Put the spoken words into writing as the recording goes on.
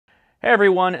Hey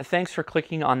everyone, thanks for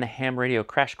clicking on the Ham Radio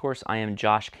Crash Course. I am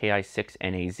Josh,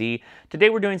 KI6NAZ. Today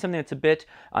we're doing something that's a bit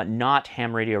not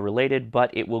ham radio related,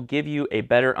 but it will give you a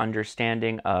better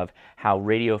understanding of how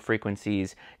radio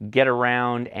frequencies get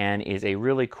around and is a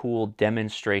really cool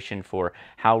demonstration for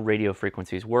how radio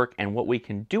frequencies work and what we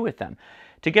can do with them.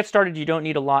 To get started, you don't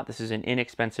need a lot. This is an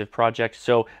inexpensive project,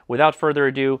 so without further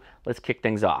ado, let's kick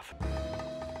things off.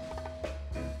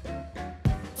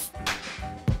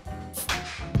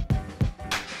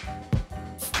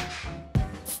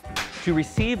 To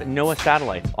receive NOAA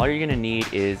satellites, all you're going to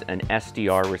need is an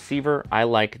SDR receiver. I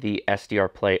like the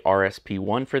SDR Play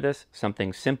RSP1 for this,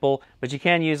 something simple, but you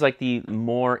can use like the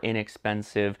more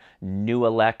inexpensive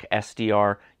NOAA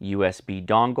SDR USB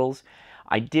dongles.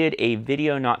 I did a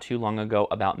video not too long ago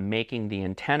about making the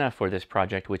antenna for this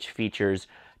project, which features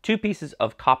 2 pieces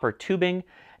of copper tubing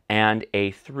and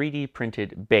a 3D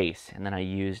printed base. And then I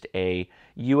used a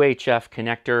UHF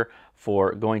connector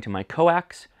for going to my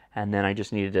coax, and then I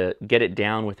just needed to get it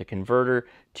down with a converter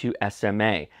to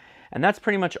SMA. And that's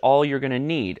pretty much all you're going to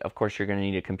need. Of course, you're going to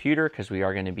need a computer because we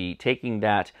are going to be taking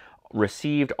that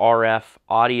received RF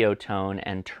audio tone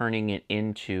and turning it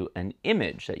into an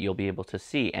image that you'll be able to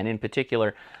see. And in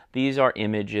particular, these are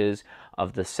images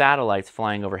of the satellites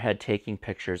flying overhead taking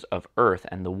pictures of Earth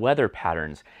and the weather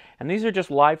patterns. And these are just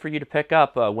live for you to pick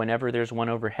up whenever there's one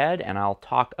overhead, and I'll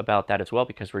talk about that as well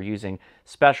because we're using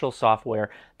special software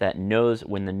that knows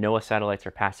when the NOAA satellites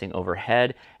are passing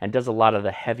overhead and does a lot of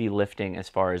the heavy lifting as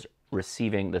far as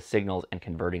receiving the signals and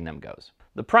converting them goes.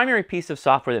 The primary piece of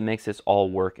software that makes this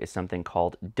all work is something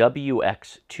called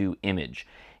WX2Image.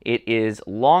 It is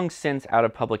long since out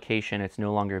of publication, it's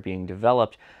no longer being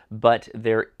developed, but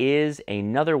there is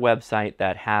another website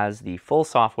that has the full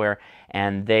software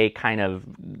and they kind of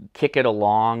kick it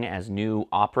along as new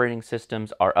operating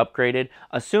systems are upgraded.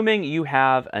 Assuming you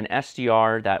have an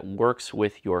SDR that works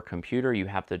with your computer, you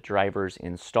have the drivers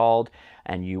installed,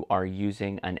 and you are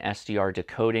using an SDR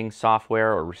decoding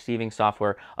software or receiving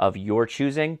software of your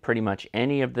choosing, pretty much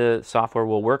any of the software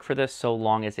will work for this so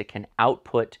long as it can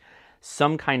output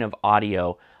some kind of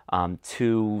audio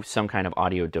to some kind of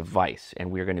audio device.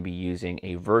 And we're going to be using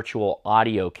a virtual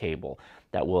audio cable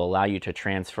that will allow you to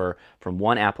transfer from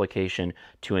one application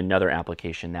to another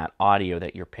application that audio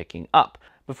that you're picking up.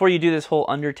 Before you do this whole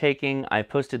undertaking, I've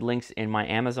posted links in my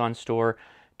Amazon store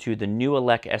to the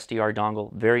NOAA SDR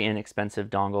dongle, very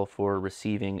inexpensive dongle for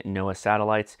receiving NOAA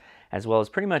satellites, as well as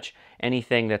pretty much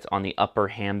anything that's on the upper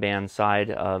ham band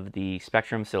side of the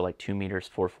spectrum, so like 2 meters,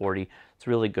 440. It's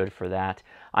really good for that.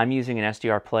 I'm using an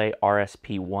SDR Play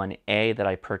RSP1A that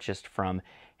I purchased from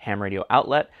Ham Radio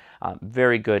Outlet.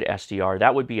 Very good SDR.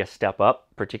 That would be a step up,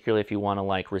 particularly if you want to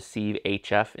like receive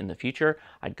HF in the future.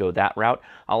 I'd go that route.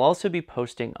 I'll also be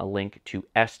posting a link to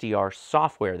SDR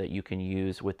software that you can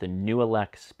use with the NOAA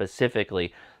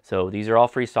specifically. So these are all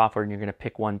free software and you're going to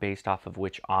pick one based off of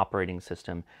which operating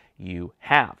system you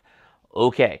have.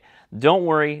 Okay, don't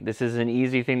worry. This is an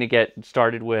easy thing to get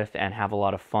started with and have a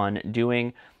lot of fun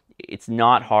doing. It's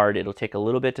not hard. It'll take a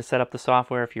little bit to set up the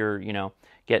software if you're,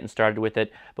 getting started with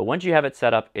it. But once you have it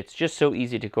set up, it's just so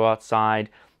easy to go outside,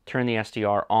 turn the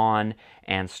SDR on,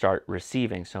 and start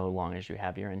receiving, so long as you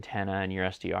have your antenna and your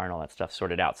SDR and all that stuff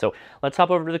sorted out. So let's hop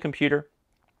over to the computer.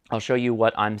 I'll show you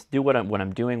what I'm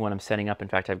doing, what I'm setting up. In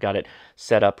fact, I've got it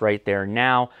set up right there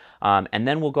now. And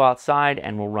then we'll go outside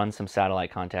and we'll run some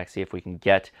satellite contacts, see if we can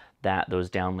get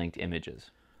those downlinked images.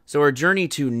 So our journey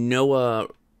to NOAA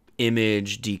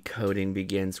image decoding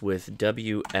begins with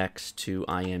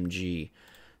WX2IMG.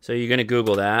 So you're going to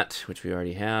Google that, which we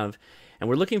already have, and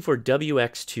we're looking for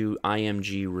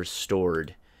WX2IMG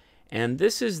restored. And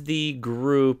this is the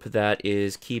group that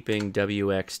is keeping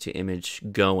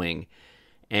WX2Image going.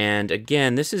 And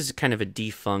again, this is kind of a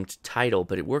defunct title,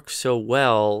 but it works so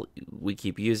well, we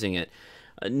keep using it.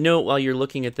 Note while you're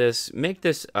looking at this, make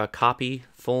this a copy,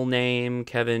 full name,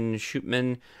 Kevin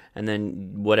Shootman, and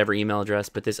then whatever email address,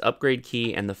 but this upgrade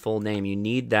key and the full name, you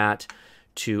need that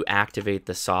to activate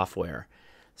the software.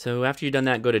 So after you've done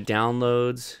that, go to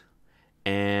downloads,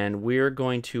 and we're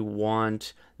going to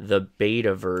want the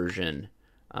beta version.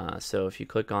 So if you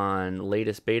click on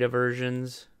latest beta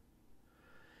versions,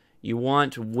 you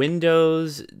want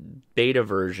Windows beta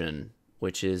version,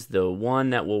 which is the one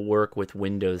that will work with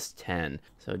Windows 10.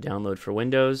 So download for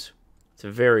Windows. It's a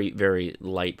very, very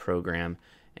light program,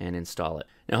 and install it.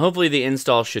 Now hopefully the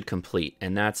install should complete,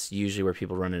 and that's usually where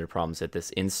people run into problems, that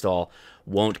this install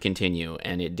won't continue,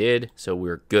 and it did, so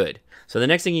we're good. So the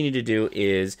next thing you need to do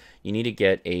is you need to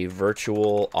get a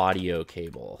virtual audio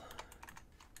cable.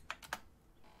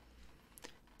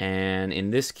 And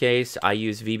in this case, I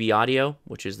use VB Audio,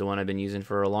 which is the one I've been using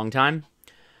for a long time.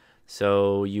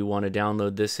 So you want to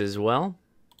download this as well.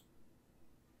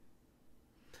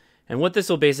 And what this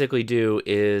will basically do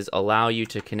is allow you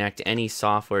to connect any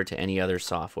software to any other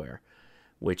software,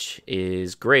 which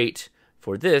is great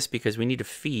for this because we need to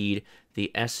feed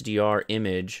the SDR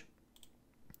image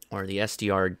or the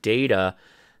SDR data,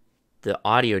 the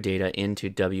audio data, into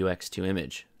WX2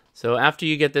 image. So after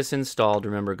you get this installed,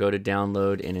 remember, go to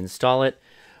download and install it.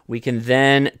 We can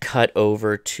then cut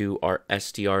over to our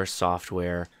SDR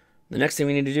software. The next thing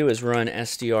we need to do is run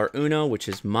SDR Uno, which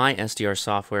is my SDR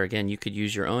software. Again, you could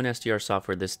use your own SDR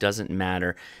software. This doesn't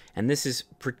matter. And this is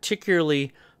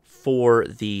particularly for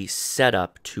the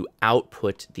setup to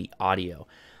output the audio.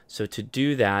 So to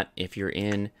do that, if you're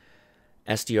in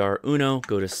SDR Uno,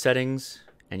 go to Settings,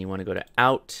 and you want to go to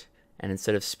Out, and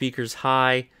instead of Speakers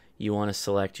High, you want to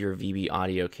select your VB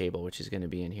audio cable, which is going to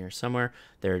be in here somewhere.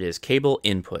 There it is, Cable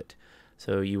Input.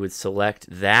 So you would select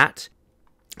that.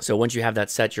 So once you have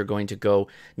that set, you're going to go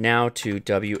now to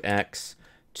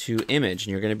WX2 image,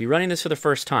 and you're going to be running this for the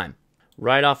first time.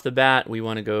 Right off the bat, we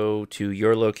want to go to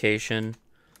your location,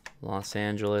 Los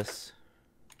Angeles,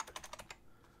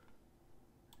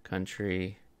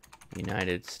 country,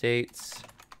 United States.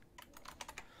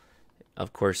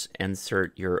 Of course,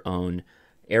 insert your own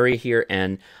area here,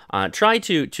 and try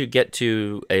to get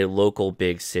to a local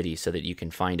big city so that you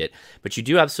can find it. But you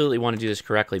do absolutely want to do this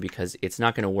correctly because it's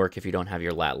not going to work if you don't have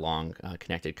your lat long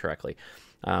connected correctly.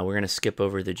 We're going to skip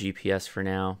over the GPS for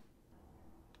now.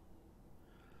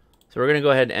 So we're going to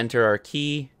go ahead and enter our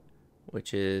key,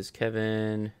 which is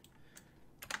Kevin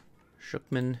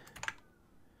Schuckman.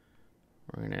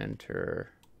 We're going to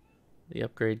enter the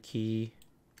upgrade key.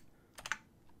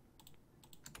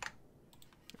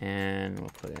 And we'll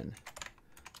put in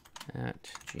at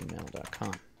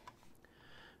gmail.com.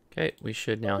 Okay, we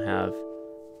should now have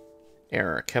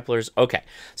error, Kepler's. Okay,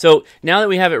 so now that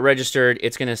we have it registered,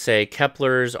 it's going to say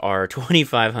Kepler's are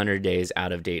 2,500 days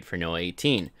out of date for NOAA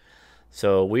 18.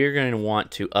 So we're going to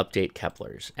want to update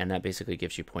Kepler's, and that basically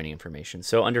gives you pointing information.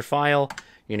 So under File,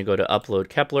 you're going to go to Upload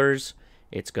Kepler's.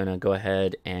 It's going to go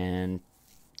ahead and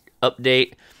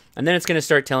update. And then it's going to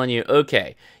start telling you,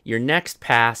 okay, your next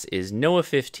pass is NOAA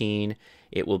 15.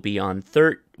 It will be on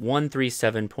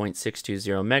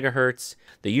 137.620 megahertz.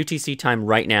 The UTC time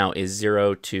right now is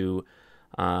 0 to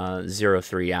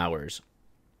 03 hours.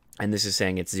 And this is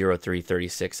saying it's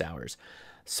 0336 hours.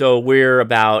 So we're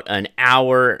about an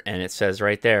hour, and it says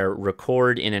right there,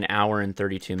 record in an hour and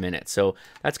 32 minutes. So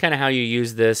that's kind of how you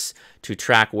use this to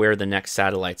track where the next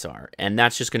satellites are. And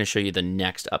that's just going to show you the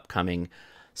next upcoming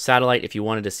satellite. If you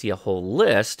wanted to see a whole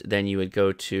list, then you would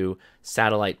go to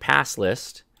Satellite Pass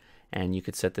List, and you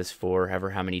could set this for however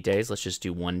how many days. Let's just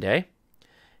do 1 day.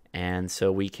 And so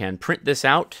we can print this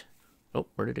out. Oh,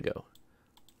 where did it go?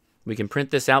 We can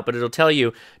print this out, but it'll tell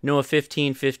you NOAA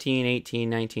 15, 15, 18,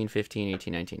 19, 15,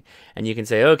 18, 19. And you can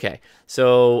say, okay,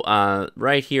 so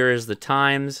right here is the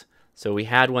times. So we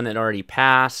had one that already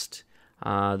passed.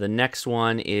 The next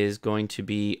one is going to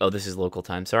be, oh, this is local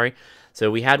time, sorry. So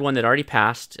we had one that already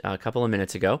passed a couple of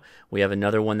minutes ago. We have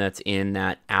another one that's in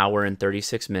that hour and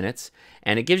 36 minutes.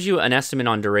 And it gives you an estimate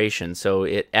on duration. So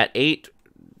it at 8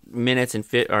 minutes and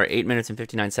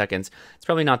 59 seconds, it's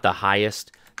probably not the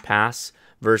highest pass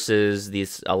versus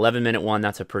this 11-minute one.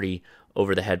 That's a pretty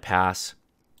over-the-head pass.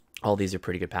 All these are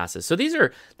pretty good passes. So these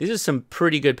are some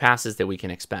pretty good passes that we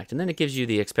can expect. And then it gives you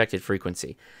the expected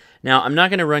frequency. Now, I'm not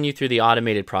going to run you through the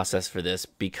automated process for this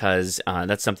because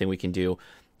that's something we can do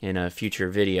in a future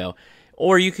video.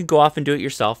 Or you could go off and do it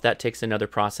yourself. That takes another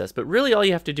process. But really all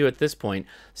you have to do at this point,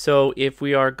 so if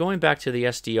we are going back to the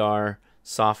SDR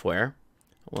software,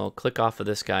 we'll click off of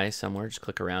this guy somewhere. Just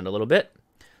click around a little bit.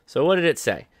 So what did it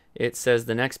say? It says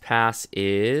the next pass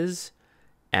is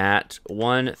at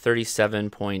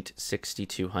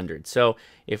 137.6200. So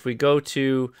if we go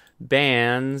to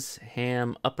bands,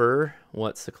 ham upper,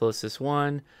 what's the closest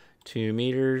one? 2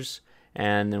 meters.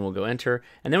 And then we'll go enter.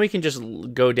 And then we can just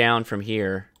go down from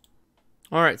here.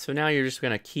 All right, so now you're just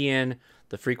going to key in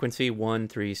the frequency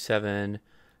 137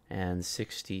 and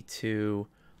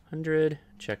 6200.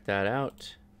 Check that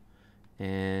out.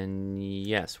 And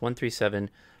yes,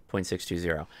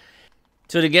 137.620.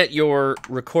 So to get your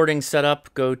recording set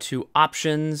up, go to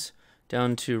Options,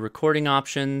 down to Recording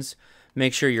Options.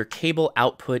 Make sure your cable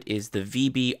output is the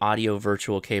VB audio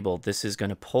virtual cable. This is going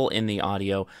to pull in the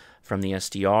audio from the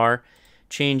SDR.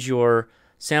 Change your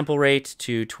sample rate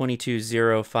to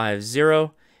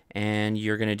 22050, and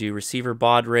you're going to do receiver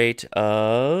baud rate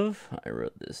of, I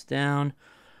wrote this down,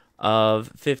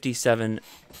 of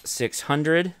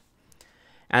 57,600.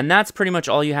 And that's pretty much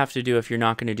all you have to do if you're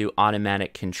not going to do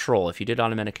automatic control. If you did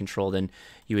automatic control, then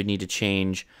you would need to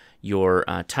change your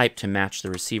type to match the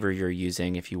receiver you're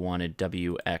using if you wanted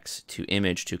WX to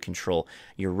image to control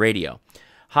your radio.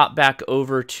 Hop back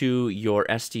over to your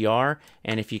SDR,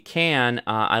 and if you can,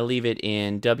 I leave it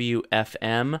in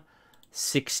WFM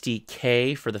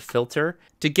 60K for the filter.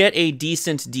 To get a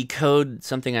decent decode,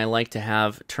 something I like to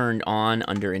have turned on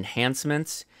under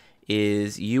enhancements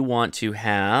is you want to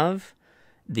have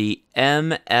the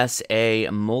MSA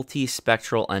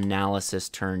multispectral analysis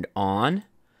turned on.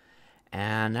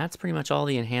 And that's pretty much all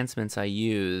the enhancements I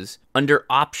use. Under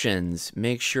options,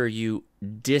 make sure you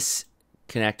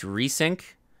disconnect resync.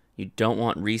 You don't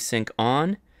want resync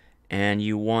on. And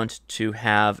you want to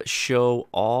have show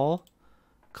all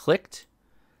clicked.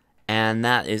 And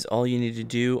that is all you need to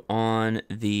do on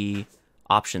the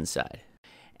options side.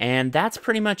 And that's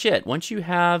pretty much it. Once you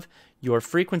have your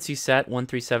frequency set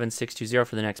 137620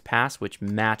 for the next pass, which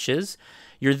matches,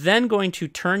 you're then going to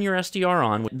turn your SDR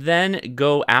on, then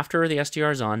go after the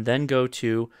SDR is on, then go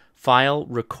to File,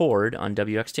 Record on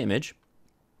WX to Image,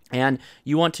 and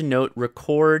you want to note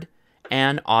Record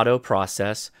and Auto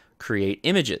Process Create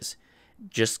Images.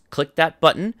 Just click that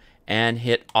button and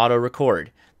hit Auto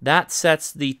Record. That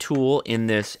sets the tool in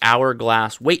this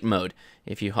hourglass wait mode.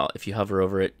 If you hover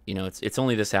over it, you know it's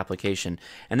only this application,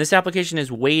 and this application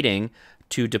is waiting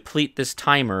to deplete this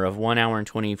timer of 1 hour and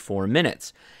 24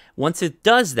 minutes. Once it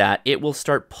does that, it will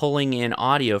start pulling in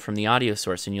audio from the audio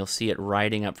source, and you'll see it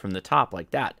riding up from the top like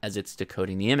that as it's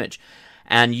decoding the image.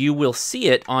 And you will see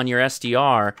it on your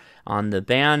SDR on the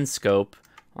band scope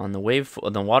on the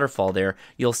waterfall there.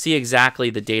 You'll see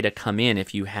exactly the data come in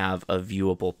if you have a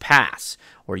viewable pass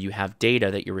or you have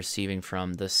data that you're receiving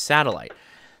from the satellite.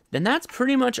 Then that's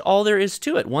pretty much all there is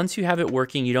to it. Once you have it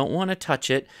working, you don't want to touch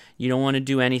it. You don't want to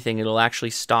do anything. It'll actually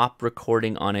stop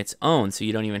recording on its own, so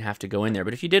you don't even have to go in there.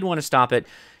 But if you did want to stop it,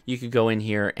 you could go in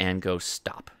here and go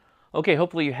stop. Okay,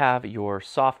 hopefully you have your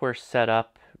software set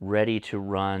up, ready to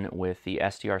run with the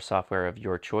SDR software of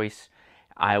your choice.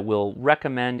 I will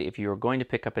recommend, if you're going to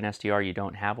pick up an SDR, you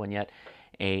don't have one yet,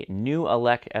 a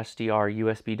NOAA SDR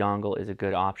USB dongle is a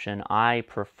good option. I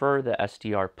prefer the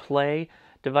SDR Play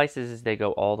devices as they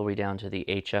go all the way down to the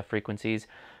HF frequencies.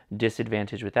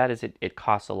 Disadvantage with that is it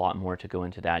costs a lot more to go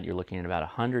into that. You're looking at about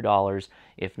 $100,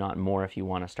 if not more, if you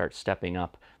want to start stepping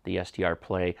up the SDR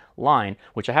Play line,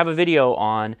 which I have a video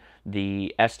on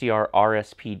the SDR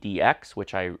RSP-DX,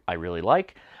 which I really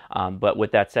like. But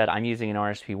with that said, I'm using an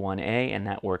RSP-1A, and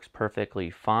that works perfectly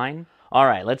fine. All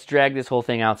right, let's drag this whole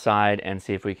thing outside and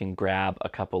see if we can grab a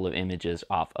couple of images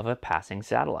off of a passing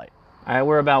satellite. All right,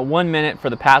 we're about 1 minute for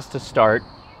the pass to start.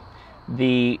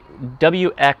 The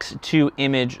WX2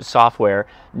 image software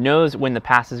knows when the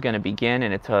pass is going to begin,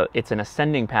 and it's an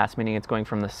ascending pass, meaning it's going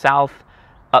from the south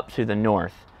up to the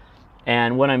north.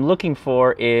 And what I'm looking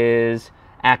for is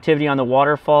activity on the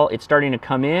waterfall. It's starting to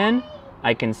come in.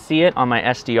 I can see it on my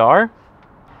SDR,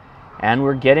 and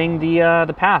we're getting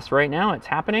the pass right now. It's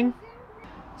happening.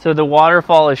 So the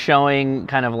waterfall is showing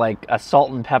kind of like a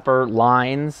salt and pepper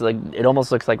lines. Like it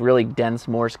almost looks like really dense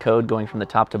Morse code going from the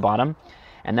top to bottom.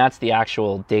 And that's the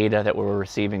actual data that we're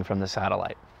receiving from the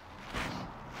satellite.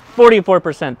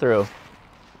 44% through.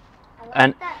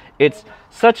 And it's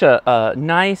such a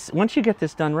nice, once you get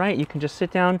this done right, you can just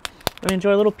sit down and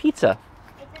enjoy a little pizza.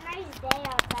 It's a nice day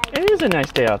outside. It is a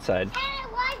nice day outside. And I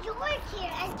want George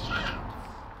here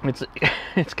and cats.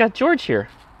 It's got George here.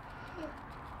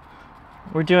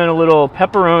 We're doing a little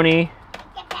pepperoni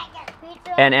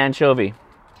and anchovy.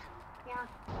 Yeah.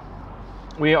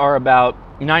 We are about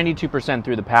 92%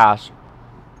 through the pass.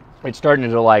 It's starting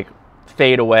to like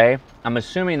fade away. I'm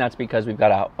assuming that's because we've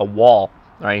got a wall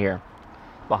right here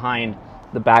behind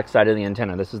the back side of the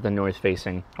antenna. This is the north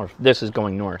facing, or this is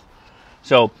going north.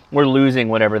 So we're losing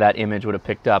whatever that image would have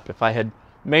picked up. If I had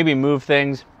maybe moved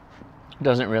things, it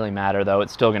doesn't really matter though.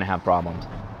 It's still going to have problems.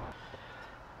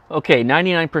 Okay,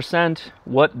 99%.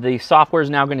 What the software is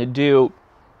now going to do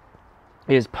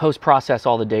is post-process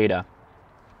all the data.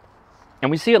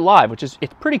 And we see it live, which is,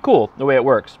 it's pretty cool the way it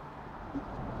works.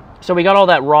 So we got all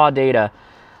that raw data,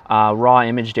 raw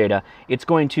image data. It's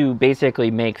going to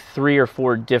basically make 3 or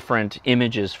 4 different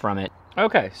images from it.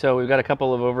 Okay, so we've got a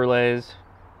couple of overlays.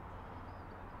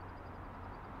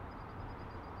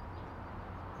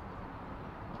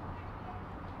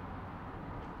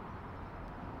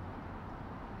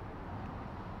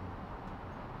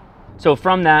 So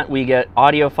from that, we get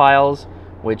audio files,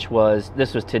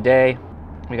 this was today.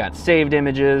 We got saved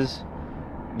images.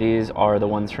 These are the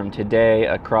ones from today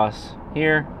across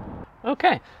here.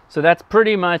 Okay, so that's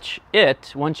pretty much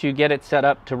it. Once you get it set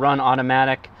up to run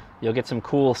automatic, You'll get some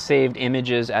cool saved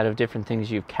images out of different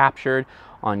things you've captured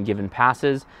on given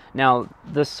passes. Now,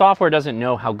 the software doesn't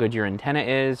know how good your antenna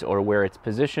is or where it's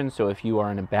positioned, so if you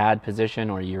are in a bad position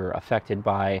or you're affected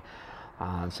by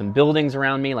some buildings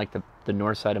around me, like the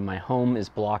north side of my home is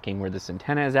blocking where this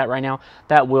antenna is at right now,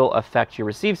 that will affect your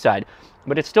receive side.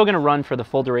 But it's still going to run for the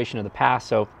full duration of the pass,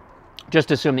 so just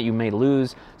assume that you may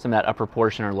lose some of that upper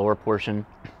portion or lower portion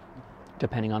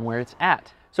depending on where it's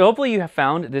at. So hopefully you have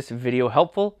found this video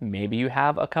helpful. Maybe you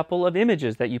have a couple of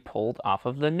images that you pulled off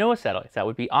of the NOAA satellites. That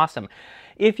would be awesome.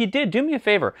 If you did, do me a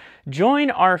favor.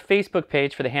 Join our Facebook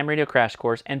page for the Ham Radio Crash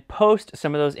Course and post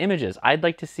some of those images. I'd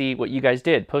like to see what you guys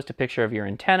did. Post a picture of your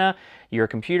antenna, your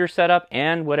computer setup,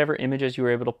 and whatever images you were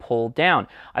able to pull down.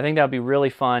 I think that would be really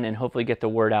fun and hopefully get the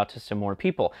word out to some more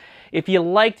people. If you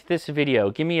liked this video,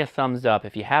 give me a thumbs up.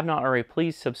 If you have not already,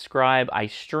 please subscribe. I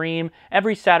stream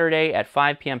every Saturday at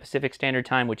 5 p.m. Pacific Standard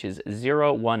Time, which is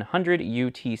 0100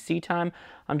 UTC time.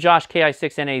 I'm Josh,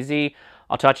 KI6NAZ.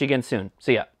 I'll talk to you again soon.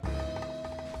 See ya.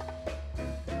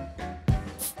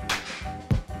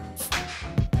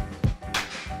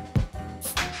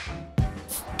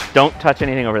 Don't touch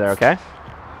anything over there, okay?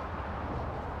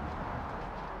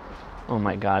 Oh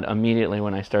my God, immediately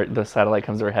when I start, the satellite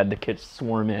comes overhead, the kids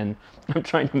swarm in. I'm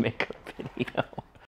trying to make a video.